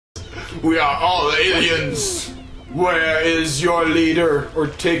We are all aliens. Where is your leader? Or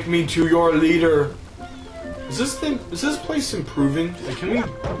take me to your leader. Is this place improving? Like, can we...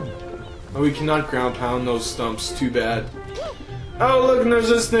 Oh, we cannot ground pound those stumps. Too bad. Oh, look, and there's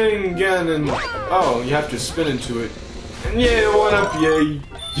this thing again, and... Oh, you have to spin into it. And yeah, one up, yay.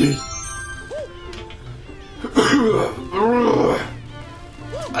 Yay.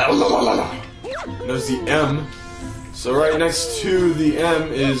 There's the M. So right next to the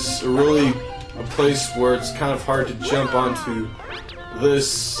M is a place where it's kind of hard to jump onto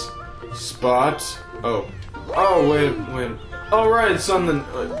this spot. Oh. Oh, wait. Oh, right, it's on the...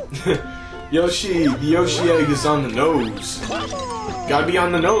 Yoshi, the Yoshi egg is on the nose. Gotta be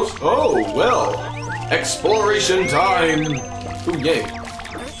on the nose. Oh, well. Exploration time. Ooh, yay.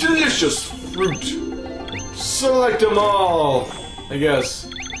 Delicious fruit. Select them all, I guess.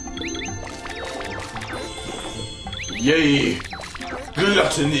 Yay.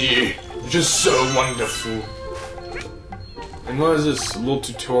 Gluttony. Just so wonderful. And what is this? A little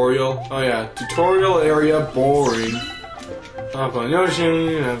tutorial? Oh yeah, tutorial area, boring. Hop on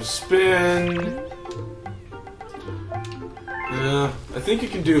Yoshi, have a spin. Yeah, I think you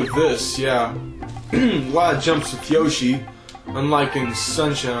can do this, yeah. A lot of jumps with Yoshi, unlike in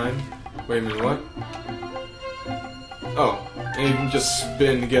Sunshine. Wait a minute, what? Oh, and you can just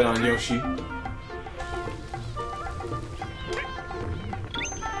spin to get on Yoshi.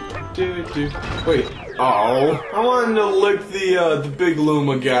 Wait. Oh, I wanted to lick the big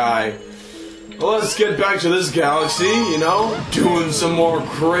Luma guy. Well, let's get back to this galaxy, you know? Doing some more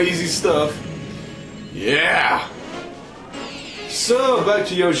crazy stuff. Yeah! So, back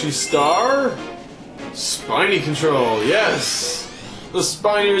to Yoshi's Star. Spiny control, yes! The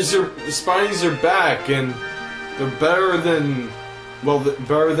Spinies are back, and they're better than... Well,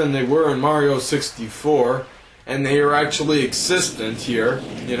 better than they were in Mario 64. And they are actually existent here,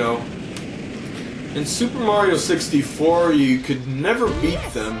 you know. In Super Mario 64, you could never beat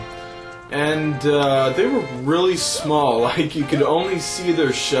them. And they were really small, like you could only see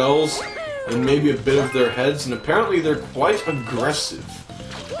their shells and maybe a bit of their heads, and apparently they're quite aggressive.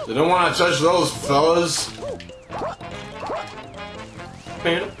 They don't want to touch those fellas.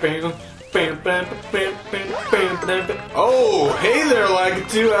 Oh, hey there,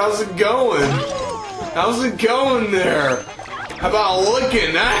 Lakitu, how's it going? How's it going there? How about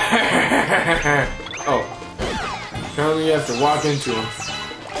looking? Oh, apparently you have to walk into them.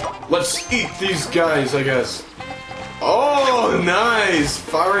 Let's eat these guys, I guess. Oh, nice!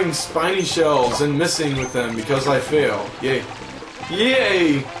 Firing spiny shells and missing with them because I fail. Yay.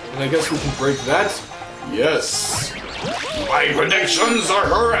 Yay! And I guess we can break that? Yes! My predictions are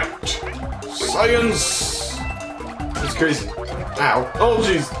correct! Science! That's crazy. Ow. Oh,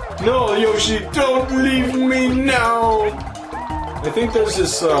 jeez. No, Yoshi, don't leave me now! I think there's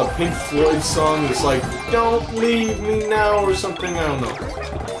this Pink Floyd song that's like, don't leave me now, or something, I don't know.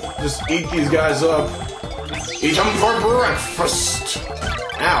 Just eat these guys up. Eat them for breakfast!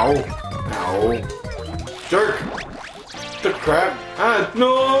 Ow. Ow. Jerk! The crap. Ah,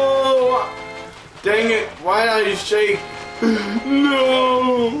 no! Dang it, why did I shake?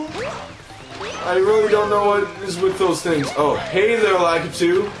 No! I really don't know what is with those things. Oh, hey there,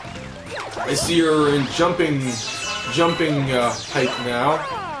 Lakitu. I see you're in jumping height now.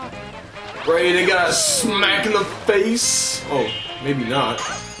 Ready to get a smack in the face? Oh, maybe not.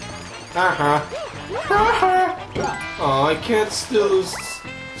 Haha. Haha. Oh, I can't steal his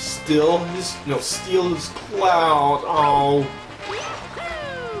cloud. Oh.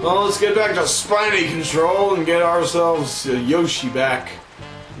 Well, let's get back to Spiny control and get ourselves Yoshi back.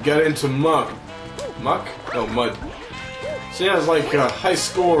 Get into muck. Muck? No, mud. So yeah, it's like high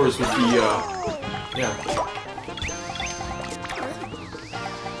scores would be, yeah.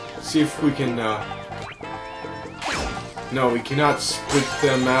 Let's see if we can, no, we cannot split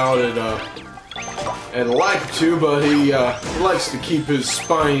them out at Lakitu, but he likes to keep his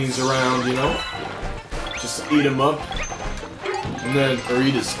spines around, you know? Just eat him up. And then, or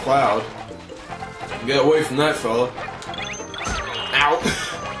eat his cloud. Get away from that fella. Ow!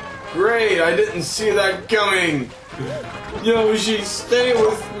 Great, I didn't see that coming! Yoshi, stay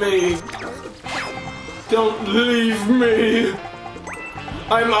with me! Don't leave me!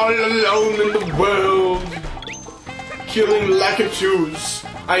 I'm all alone in the world! Killing Lakitus!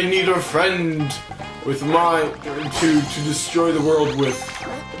 I need a friend with to destroy the world with.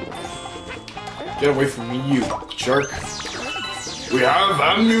 Get away from me, you jerk. We have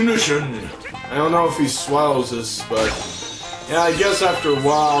ammunition! I don't know if he swallows this, but... Yeah, I guess after a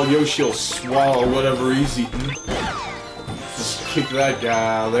while, Yoshi will swallow whatever he's eating. Just kick that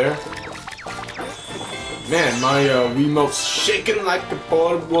guy out of there. Man, my Wiimote's shaking like a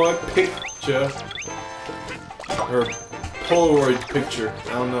Polaroid picture. Or Polaroid picture. I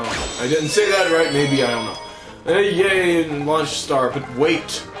don't know. I didn't say that right, maybe, I don't know. Hey, yay, and launch star, but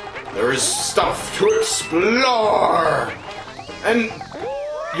wait. There is stuff to explore! And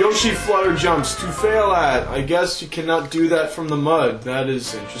Yoshi flutter jumps to fail at. I guess you cannot do that from the mud. That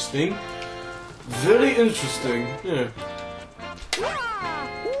is interesting. Very interesting. Yeah.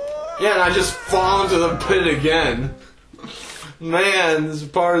 Yeah, and I just fall into the pit again. Man, this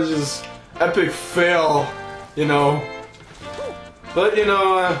part is just epic fail, you know. But, you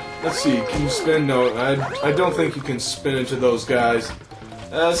know, let's see, can you spin? No, I don't think you can spin into those guys.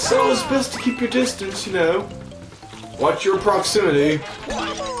 So it's best to keep your distance, you know. Watch your proximity.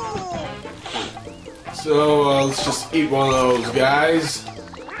 So, let's just eat one of those guys.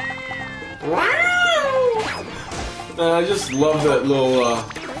 I just love that little,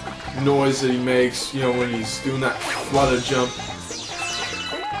 noise that he makes, you know, when he's doing that flutter jump.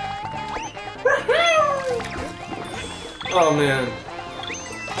 Oh man.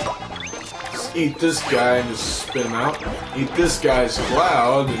 Just eat this guy and just spin him out. Eat this guy's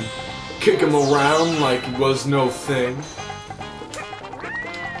cloud and kick him around like it was no thing.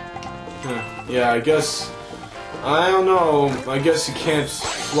 Yeah, I guess... I don't know. I guess you can't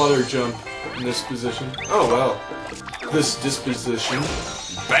flutter jump in this position. Oh well. This disposition.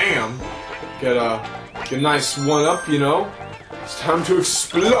 Bam! Get a nice one-up, you know? It's time to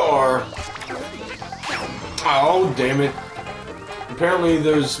explore! Oh, damn it. Apparently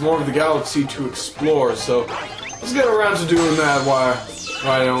there's more of the galaxy to explore, so let's get around to doing that,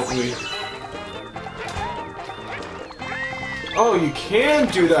 why don't we? Oh, you can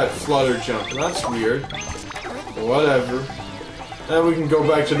do that flutter jump, that's weird. Whatever. Now we can go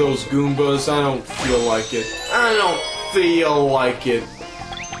back to those Goombas, I don't feel like it. I don't feel like it.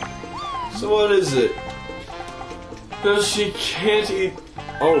 So what is it? Because she can't eat...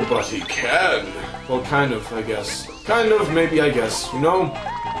 Oh, but he can! Well, kind of, I guess. Kind of, maybe, I guess. You know?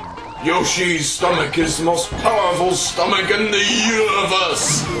 Yoshi's stomach is the most powerful stomach in the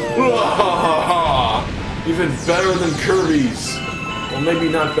universe! Even better than Kirby's. Well, maybe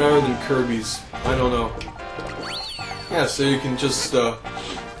not better than Kirby's. I don't know. Yeah, so you can just,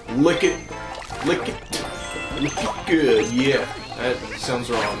 lick it. Lick it. Lick it good, yeah. That sounds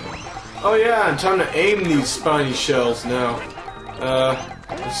wrong. Oh yeah, and time to aim these spiny shells now.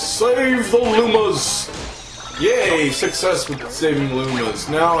 Save the Lumas! Yay! Success with saving Lumas.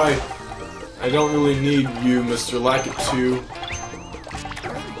 Now I don't really need you, Mr. Lakitu.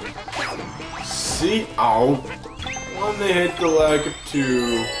 See? Ow. When they hit the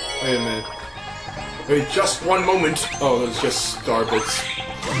Lakitu. Wait a minute. Wait, just one moment. Oh, there's just star bits.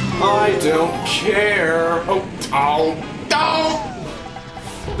 I don't care. Oh, ow. Ow!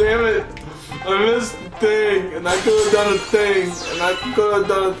 Damn it! I missed the thing, and I could have done a thing, and I could have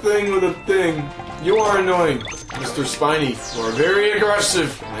done a thing with a thing. You are annoying, Mr. Spiny. You are very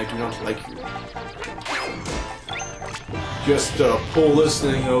aggressive, and I do not like you. Just pull this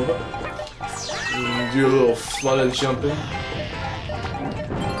thing over. And do a little flutter jumping.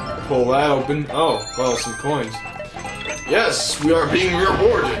 Pull that open. Oh, well, some coins. Yes, we are being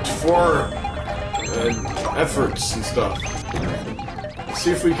rewarded for efforts and stuff. Let's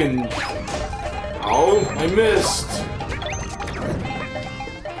see if we can... Oh, I missed!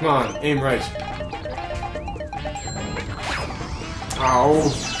 Come on, aim right.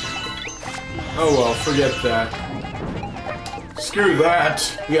 Ow. Oh well, forget that. Screw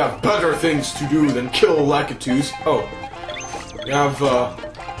that! We have better things to do than kill Lakitus. Oh.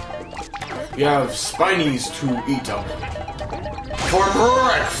 We have Spinies to eat up. For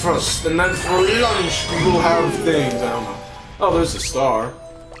breakfast, and then for lunch we will have things, I don't know. Oh, there's a star.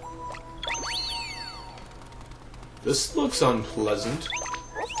 This looks unpleasant.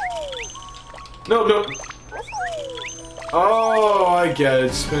 No, no. Oh, I get it.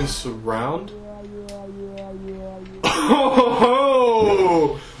 It spins around.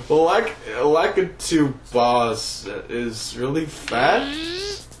 Oh, Lakitu boss is really fat.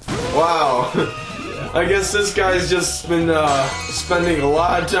 Wow. I guess this guy's just been spending a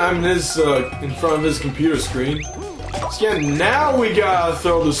lot of time in front of his computer screen. So yeah, now we gotta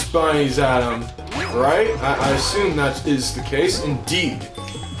throw the Spinies at him. Right? I assume that is the case. Indeed.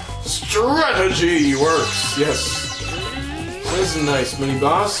 Strategy works. Yes. This is a nice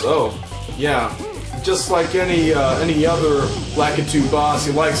mini-boss. Oh, yeah. Just like any other Lakitu boss,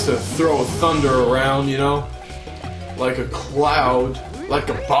 he likes to throw thunder around, you know? Like a cloud. Like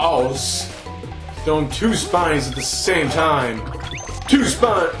a boss. Throwing two Spinies at the same time. Two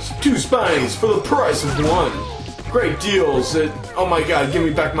Spinies for the price of one. Great deals. Oh my god, give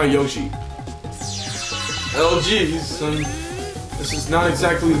me back my Yoshi. Oh jeez, this is not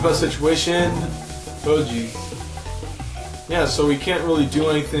exactly the best situation. Oh jeez. Yeah, so we can't really do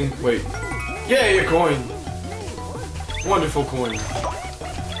anything. Wait. Yay, a coin! Wonderful coin.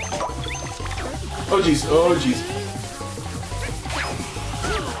 Oh jeez, oh jeez.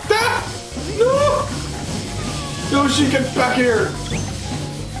 Ah! No! Yoshi, get back here!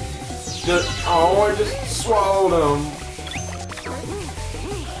 Oh, I just swallowed him.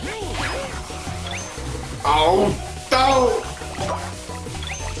 Oh, no!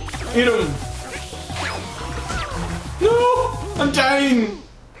 Eat him! No! I'm dying!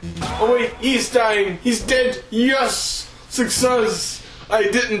 Oh wait, he's dying! He's dead! Yes! Success! I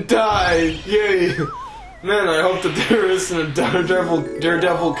didn't die! Yay! Man, I hope that there isn't a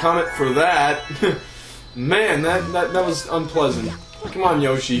Daredevil comment for that. Man, that was unpleasant. Come on,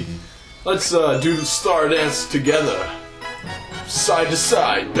 Yoshi. Let's do the star dance together. Side to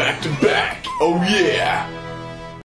side, back to back. Oh yeah!